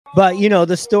But,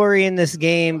 the story in this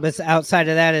game, but outside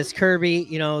of that, is Kirby,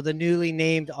 the newly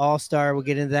named All Star. We'll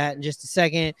get into that in just a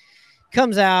second.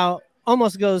 Comes out,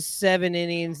 almost goes 7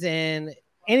 innings. And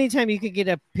anytime you could get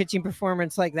a pitching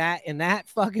performance like that in that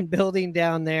fucking building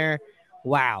down there,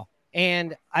 wow.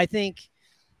 And I think,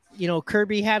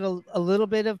 Kirby had a little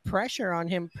bit of pressure on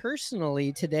him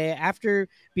personally today after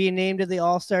being named to the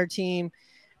All Star team.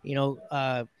 You know,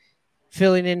 uh,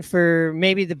 Filling in for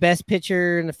maybe the best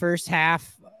pitcher in the first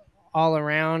half all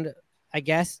around, I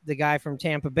guess, the guy from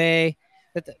Tampa Bay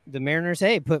that the Mariners,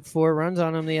 hey, put 4 runs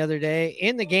on him the other day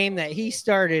in the game that he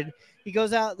started. He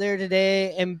goes out there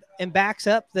today and backs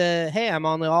up hey, I'm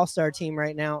on the All-Star team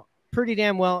right now pretty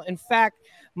damn well. In fact,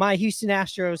 my Houston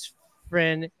Astros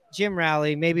friend, Jim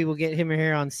Rowley, maybe we'll get him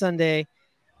here on Sunday.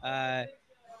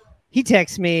 He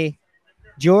texts me,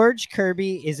 George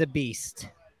Kirby is a beast.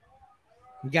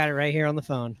 We got it right here on the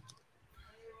phone.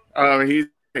 He's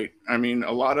great. I mean,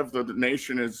 a lot of the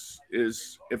nation is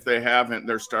if they haven't,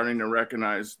 they're starting to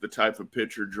recognize the type of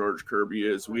pitcher George Kirby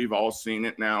is. We've all seen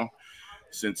it now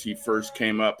since he first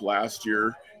came up last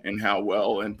year, and how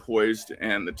well and poised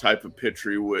and the type of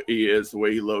pitcher he is, the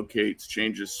way he locates,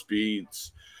 changes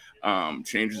speeds,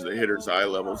 changes the hitter's eye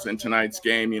levels. In tonight's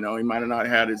game, he might have not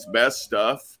had his best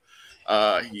stuff.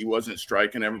 He wasn't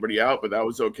striking everybody out, but that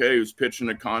was okay. He was pitching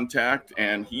to contact,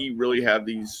 and he really had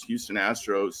these Houston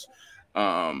Astros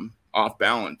off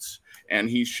balance. And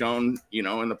he's shown, in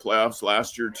the playoffs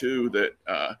last year too,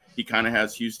 that he kind of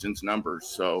has Houston's numbers.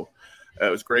 So it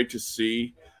was great to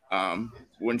see.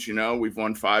 Wouldn't you know, we've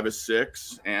won 5 of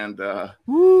 6, and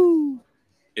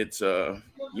it's a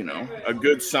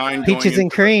good sign. Peaches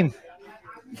and cream.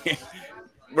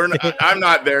 I'm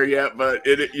not there yet, but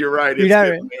you're right. It's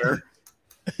getting there.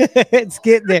 It's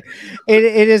getting there. It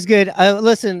is good.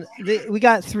 Listen, we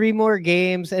got 3 more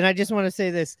games, and I just want to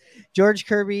say this: George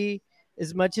Kirby,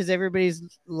 as much as everybody's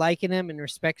liking him and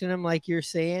respecting him, like you're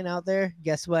saying out there,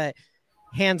 guess what?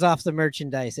 Hands off the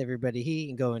merchandise, everybody. He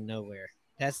ain't going nowhere.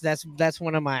 That's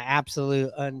one of my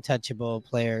absolute untouchable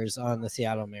players on the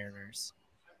Seattle Mariners.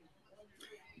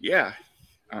 Yeah,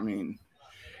 I mean,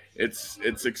 it's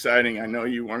exciting. I know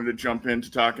you wanted to jump into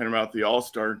talking about the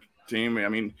All-Star team. I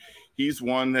mean, he's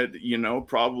one that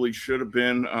probably should have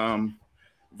been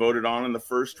voted on in the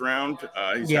first round.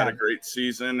 He's had a great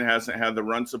season. Hasn't had the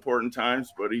run support in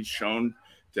times, but he's shown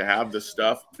to have the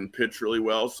stuff and pitch really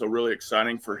well. So really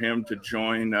exciting for him to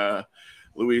join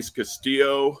Luis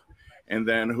Castillo, and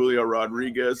then Julio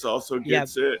Rodriguez also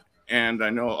gets it. And I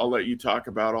know I'll let you talk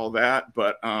about all that,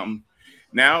 but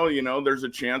now, there's a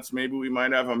chance maybe we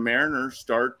might have a Mariner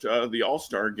start the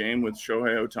All-Star game with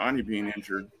Shohei Ohtani being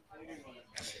injured.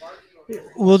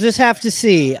 We'll just have to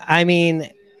see. I mean,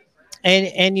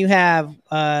 and you have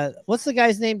what's the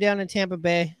guy's name down in Tampa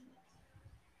Bay?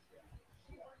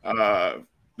 That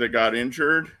got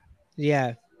injured.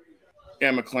 Yeah,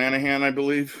 McClanahan, I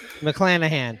believe.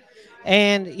 McClanahan.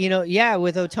 And,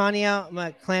 with Ohtani out,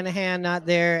 McClanahan not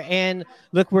there. And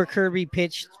look where Kirby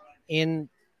pitched in,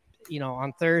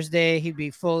 on Thursday. He'd be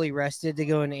fully rested to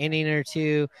go an inning or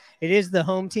 2. It is the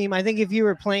home team. I think if you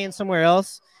were playing somewhere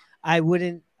else, I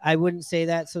wouldn't say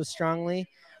that so strongly.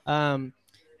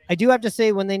 I do have to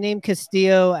say, when they named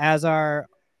Castillo as our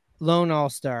lone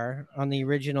All-Star on the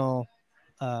original,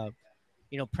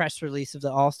 press release of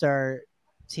the All-Star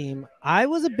team, I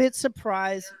was a bit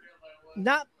surprised.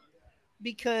 Not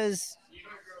because,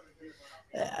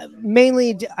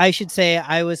 mainly, I should say,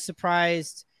 I was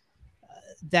surprised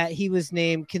that he was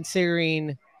named,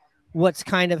 considering what's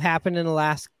kind of happened in the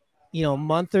last,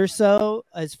 month or so,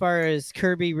 as far as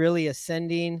Kirby really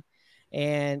ascending,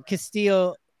 and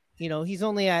Castillo, he's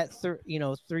only at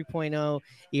 3.0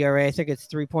 ERA. I think it's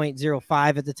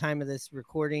 3.05 at the time of this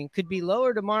recording. Could be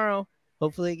lower tomorrow.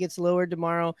 Hopefully it gets lowered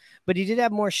tomorrow. But he did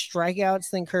have more strikeouts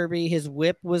than Kirby. His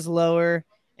whip was lower,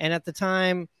 and at the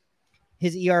time,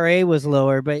 his ERA was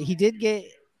lower. But he did get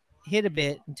hit a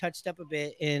bit and touched up a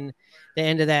bit in the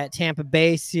end of that Tampa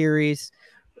Bay series.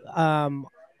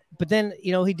 But then,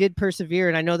 he did persevere,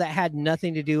 and I know that had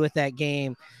nothing to do with that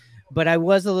game. But I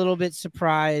was a little bit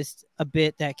surprised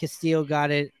that Castillo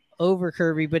got it over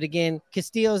Kirby. But again,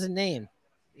 Castillo's a name.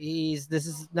 This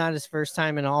is not his first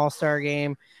time in an All-Star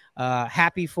game.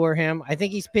 Happy for him. I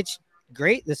think he's pitched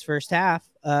great this first half.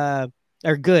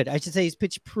 Or good. I should say he's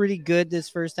pitched pretty good this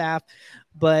first half.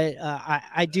 But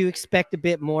I do expect a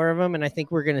bit more of him, and I think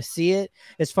we're going to see it.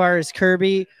 As far as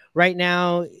Kirby, right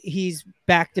now, he's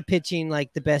back to pitching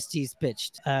like the best he's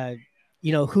pitched.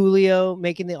 Julio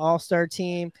making the All-Star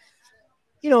team.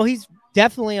 He's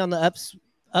definitely on the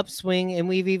upswing, and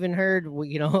we've even heard,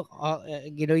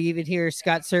 you even hear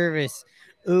Scott Service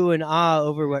ooh and ah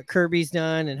over what Kirby's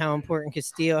done and how important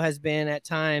Castillo has been at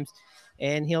times.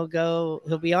 And he'll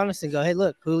be honest and go, hey,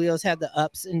 look, Julio's had the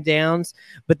ups and downs,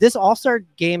 but this All Star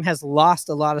game has lost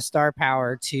a lot of star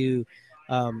power to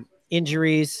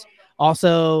injuries.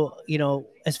 Also,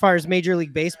 as far as Major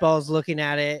League Baseball is looking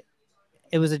at it,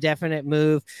 it was a definite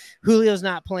move. Julio's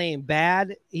not playing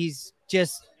bad. It's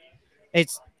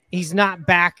he's not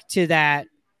back to that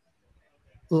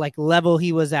like level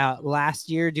he was at last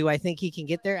year. Do I think he can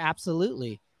get there?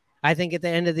 Absolutely. I think at the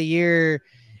end of the year,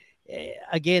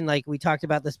 again, like we talked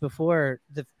about this before,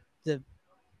 the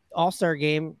All-Star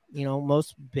game,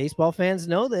 most baseball fans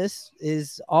know this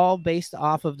is all based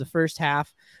off of the first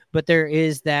half, but there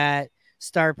is that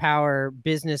star power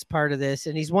business part of this,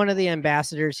 and he's one of the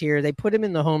ambassadors here. They put him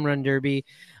in the home run derby,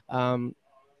 but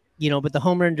the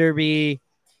home run derby,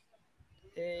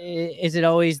 is it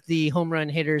always the home run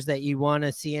hitters that you want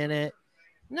to see in it?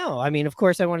 No, I mean, of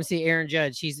course, I want to see Aaron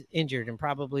Judge. He's injured and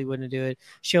probably wouldn't do it.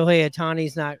 Shohei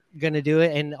Ohtani's not going to do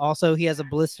it, and also he has a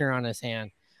blister on his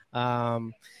hand.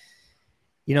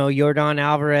 Yordan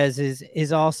Alvarez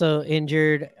is also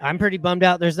injured. I'm pretty bummed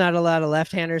out. There's not a lot of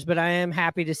left-handers, but I am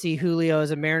happy to see Julio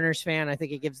as a Mariners fan. I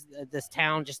think it gives this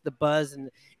town just the buzz, and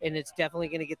it's definitely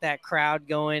going to get that crowd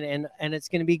going, and it's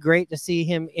going to be great to see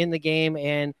him in the game.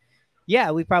 And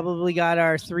yeah, we probably got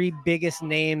our three biggest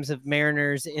names of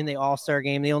Mariners in the All-Star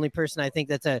game. The only person I think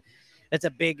that's a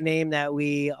big name that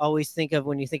we always think of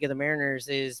when you think of the Mariners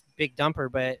is Big Dumper.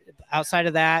 But outside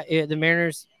of that, the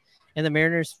Mariners and the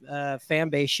Mariners fan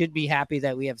base should be happy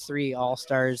that we have three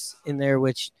All-Stars in there,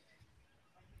 which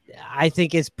I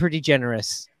think is pretty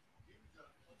generous.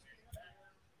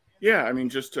 Yeah, I mean,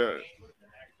 just to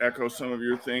echo some of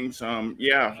your things.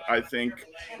 Yeah, I think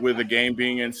with the game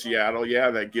being in Seattle,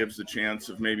 yeah, that gives the chance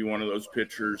of maybe one of those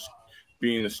pitchers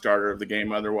being the starter of the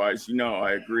game. Otherwise,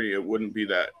 I agree. It wouldn't be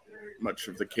that much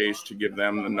of the case to give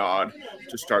them the nod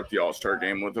to start the All-Star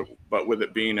game with it. But with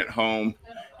it being at home,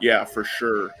 yeah, for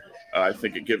sure. I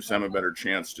think it gives them a better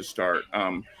chance to start.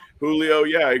 Julio,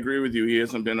 yeah, I agree with you. He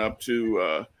hasn't been up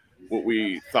to what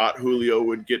we thought Julio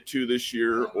would get to this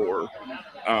year, or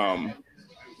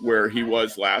where he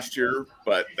was last year,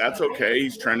 but that's okay.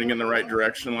 He's trending in the right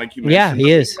direction, like you Yeah, mentioned.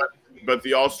 he is. But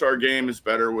the All-Star game is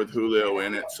better with Julio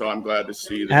in it, so I'm glad to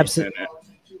see that he's in it.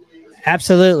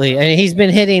 Absolutely. And he's been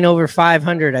hitting over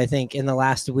 500, I think, in the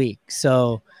last week.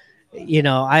 So,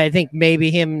 I think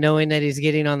maybe him knowing that he's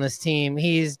getting on this team,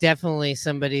 he's definitely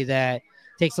somebody that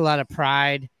takes a lot of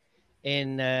pride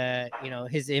in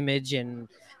his image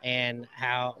and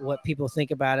how what people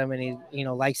think about him, and he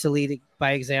likes to lead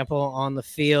by example on the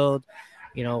field,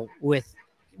 with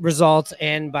results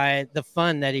and by the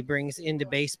fun that he brings into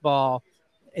baseball.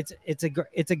 It's a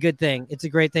good thing. It's a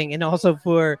great thing. And also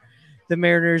for the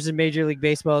Mariners in Major League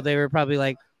Baseball, they were probably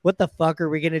like, what the fuck are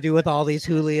we going to do with all these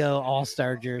Julio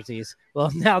All-Star jerseys? Well,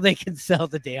 now they can sell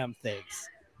the damn things.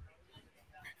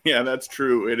 Yeah, that's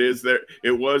true.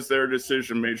 It was their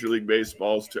decision, Major League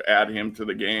Baseball's, to add him to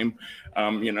the game.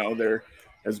 There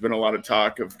has been a lot of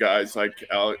talk of guys like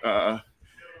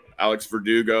Alex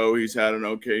Verdugo. He's had an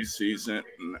okay season,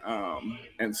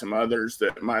 and some others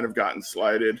that might have gotten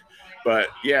slighted. But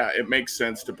yeah, it makes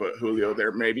sense to put Julio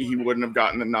there. Maybe he wouldn't have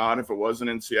gotten the nod if it wasn't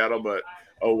in Seattle, but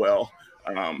oh well.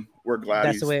 We're glad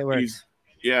That's the way it works.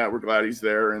 we're glad he's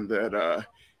there, and that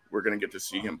we're going to get to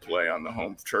see him play on the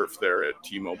home turf there at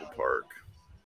T-Mobile Park.